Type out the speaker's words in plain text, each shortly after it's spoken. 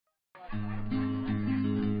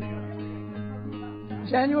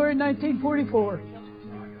January 1944.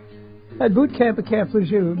 At boot camp at Camp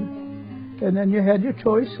Lejeune, and then you had your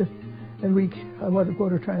choice, and I wanted to go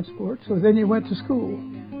to transport, so then you went to school.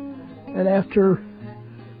 And after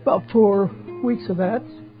about 4 weeks of that,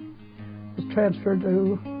 was transferred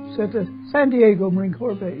sent to San Diego Marine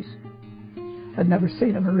Corps Base. I'd never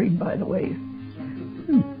seen a Marine, by the way.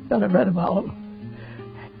 But I read about them.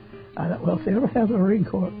 I thought, well, if they ever have a Marine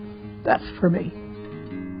Corps, that's for me.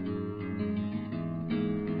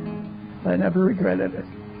 I never regretted it.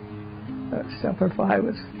 Semper Fi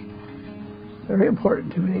was very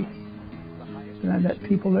important to me. And I met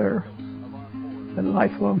people there and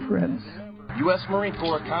lifelong friends. U.S. Marine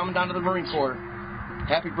Corps, Commandant of the Marine Corps.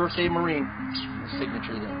 Happy birthday, Marine. The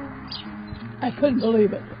signature there. I couldn't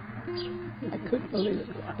believe it. I couldn't believe it.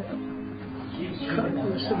 God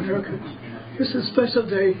bless America. This is a special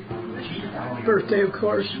day. Birthday, of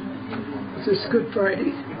course. This is Good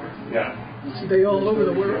Friday. Yeah. It's a day all over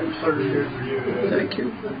the world. Thank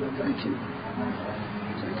you. Thank you.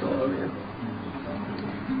 Thank all of you.